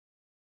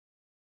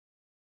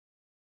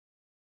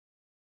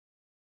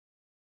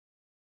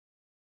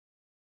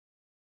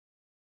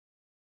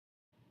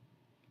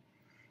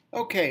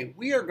Okay,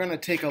 we are going to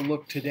take a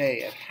look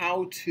today at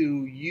how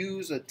to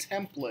use a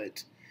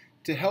template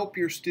to help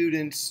your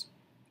students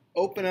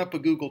open up a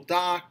Google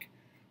Doc,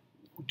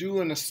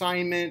 do an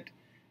assignment,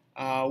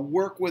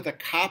 work with a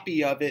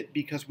copy of it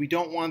because we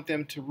don't want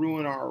them to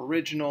ruin our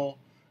original.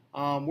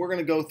 We're going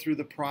to go through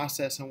the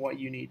process and what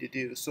you need to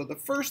do. So the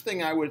first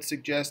thing I would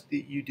suggest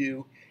that you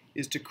do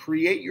is to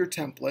create your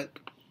template.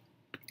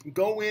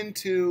 Go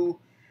into,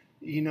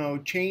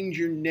 change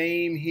your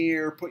name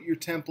here, put your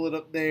template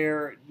up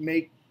there,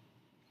 make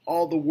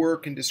all the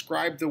work and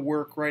describe the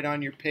work right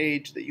on your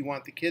page that you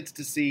want the kids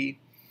to see.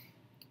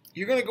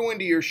 You're going to go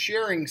into your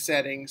sharing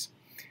settings,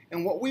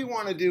 and what we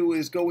want to do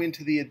is go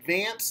into the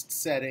advanced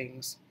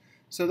settings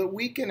so that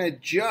we can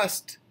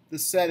adjust the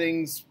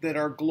settings that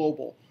are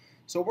global.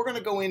 So we're going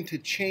to go into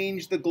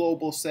change the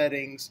global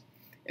settings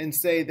and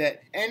say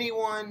that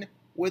anyone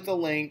with a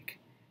link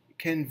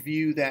can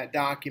view that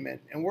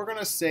document, and we're going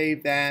to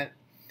save that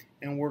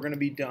and we're going to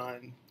be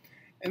done.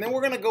 And then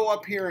we're going to go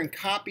up here and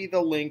copy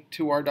the link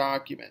to our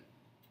document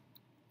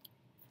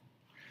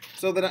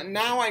so that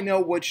now I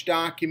know which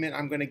document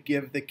I'm going to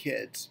give the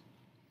kids.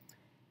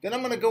 Then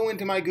I'm going to go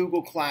into my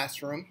Google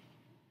Classroom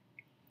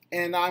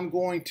and I'm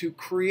going to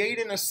create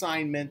an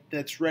assignment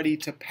that's ready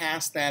to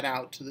pass that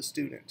out to the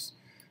students.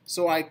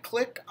 So I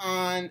click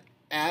on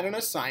Add an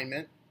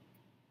Assignment,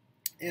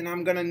 and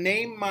I'm going to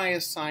name my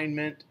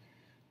assignment.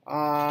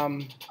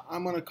 I'm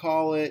going to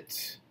call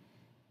it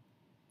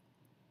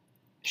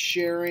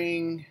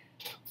Sharing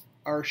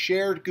our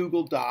Shared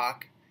Google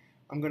Doc.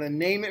 I'm going to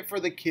name it for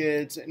the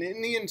kids, and in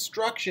the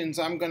instructions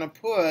I'm going to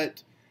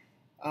put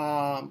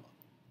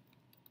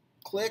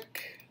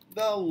click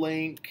the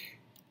link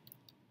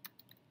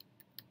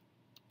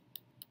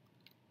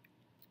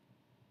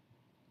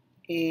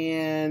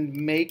and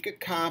make a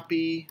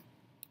copy.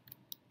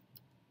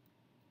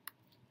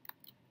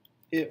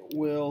 It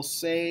will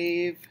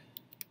save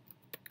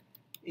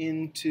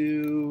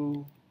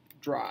into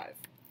Drive.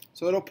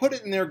 So it'll put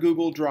it in their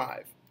Google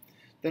Drive.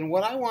 Then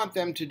what I want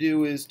them to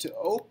do is to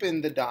open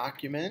the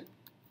document,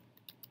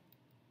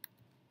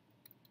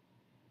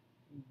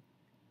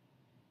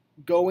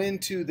 go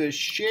into the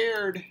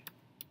shared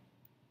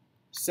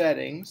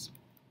settings,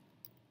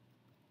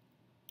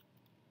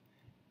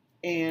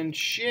 and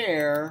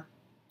share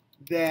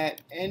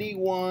that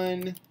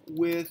anyone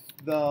with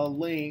the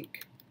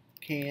link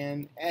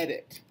can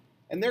edit.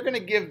 And they're going to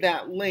give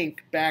that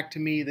link back to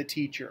me, the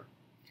teacher.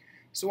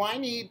 So I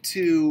need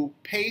to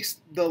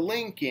paste the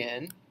link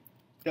in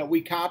that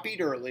we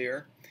copied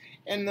earlier,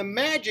 and the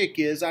magic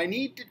is I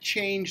need to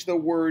change the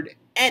word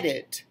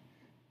edit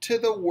to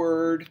the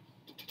word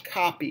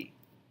copy.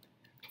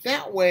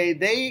 That way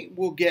they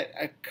will get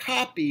a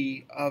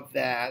copy of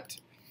that,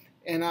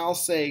 and I'll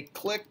say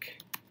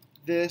click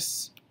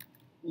this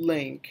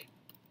link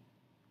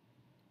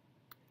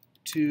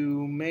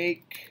to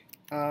make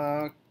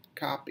a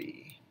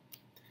copy.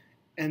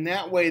 And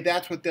that way,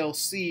 that's what they'll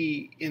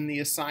see in the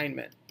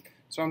assignment.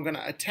 So I'm going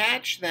to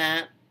attach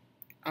that.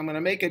 I'm going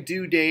to make a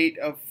due date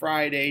of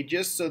Friday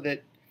just so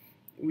that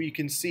we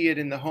can see it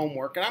in the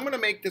homework. And I'm going to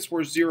make this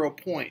worth 0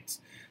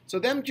 points. So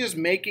them just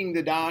making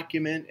the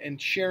document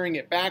and sharing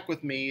it back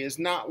with me is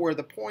not where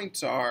the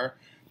points are.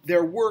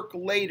 Their work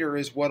later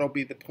is what will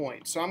be the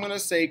point. So I'm going to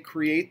say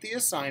create the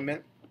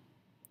assignment.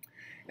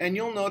 And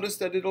you'll notice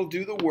that it'll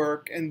do the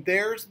work, and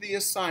there's the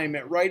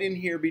assignment right in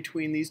here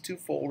between these two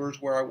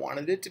folders where I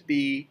wanted it to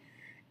be,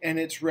 and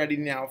it's ready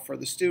now for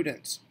the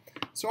students.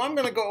 So I'm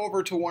going to go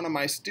over to one of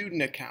my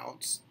student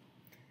accounts,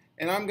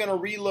 and I'm going to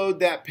reload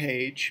that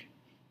page,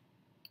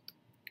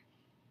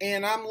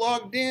 and I'm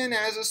logged in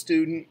as a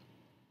student,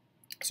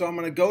 so I'm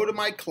going to go to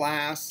my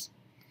class,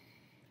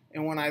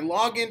 and when I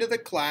log into the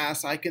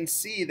class, I can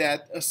see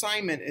that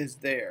assignment is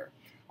there.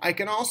 I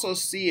can also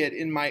see it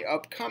in my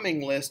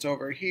upcoming list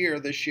over here,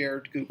 the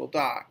shared Google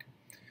Doc.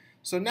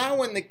 So now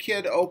when the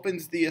kid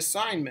opens the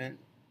assignment,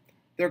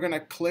 they're going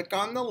to click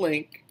on the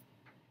link,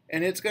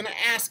 and it's going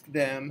to ask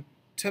them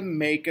to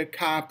make a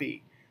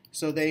copy.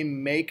 So they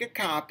make a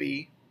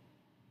copy,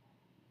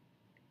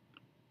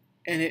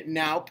 and it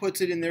now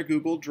puts it in their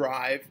Google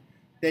Drive.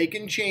 They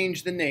can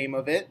change the name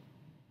of it.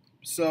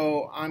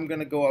 So I'm going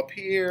to go up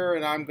here,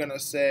 and I'm going to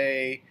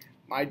say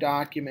my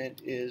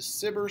document is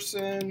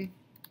Siberson.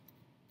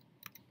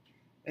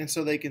 And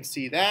so they can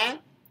see that.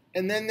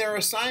 And then their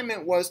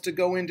assignment was to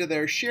go into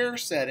their share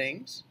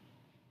settings,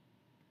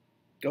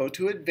 go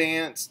to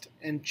advanced,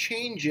 and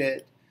change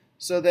it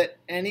so that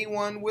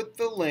anyone with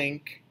the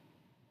link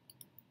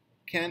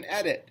can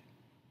edit.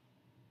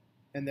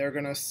 And they're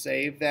going to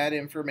save that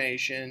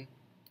information,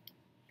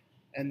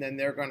 and then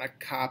they're going to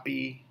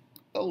copy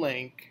the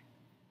link.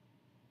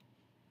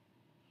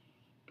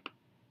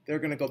 They're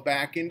going to go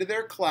back into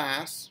their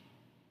class,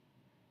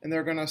 and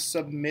they're going to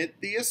submit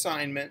the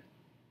assignment.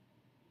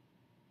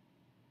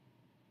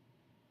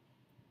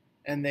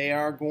 And they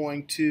are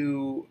going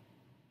to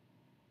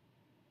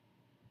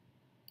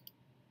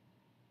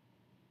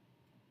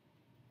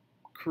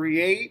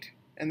create,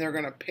 and they're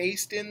going to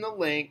paste in the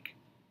link,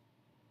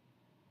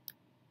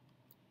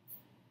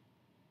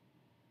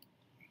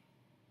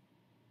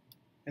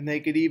 And they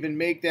could even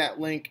make that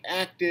link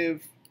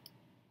active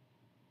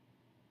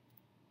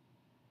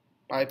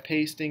by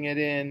pasting it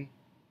in.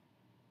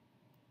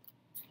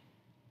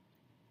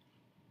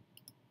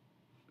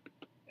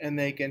 And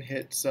they can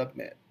hit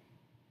submit.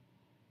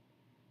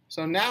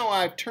 So now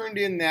I've turned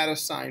in that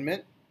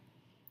assignment.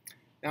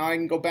 Now I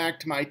can go back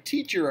to my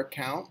teacher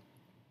account.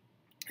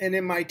 And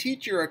in my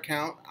teacher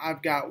account,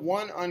 I've got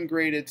one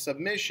ungraded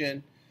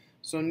submission.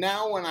 So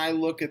now when I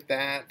look at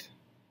that,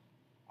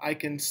 I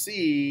can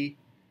see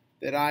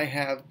that I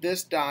have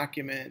this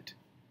document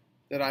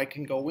that I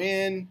can go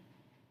in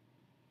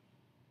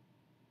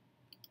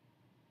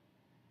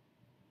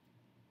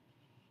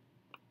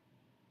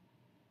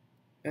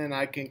and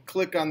I can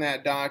click on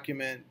that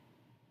document,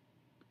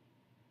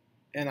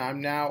 and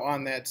I'm now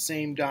on that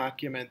same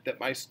document that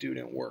my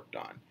student worked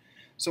on.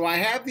 So I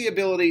have the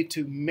ability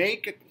to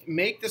make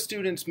the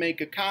students make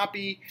a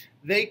copy.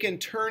 They can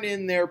turn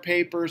in their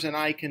papers, and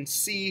I can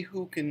see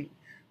who can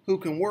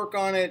work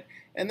on it.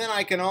 And then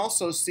I can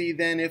also see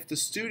then if the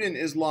student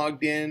is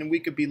logged in, and we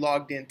could be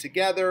logged in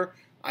together.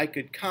 I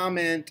could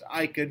comment,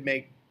 I could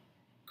make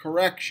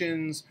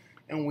corrections,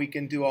 and we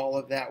can do all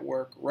of that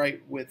work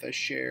right with a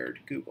shared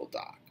Google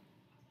Doc.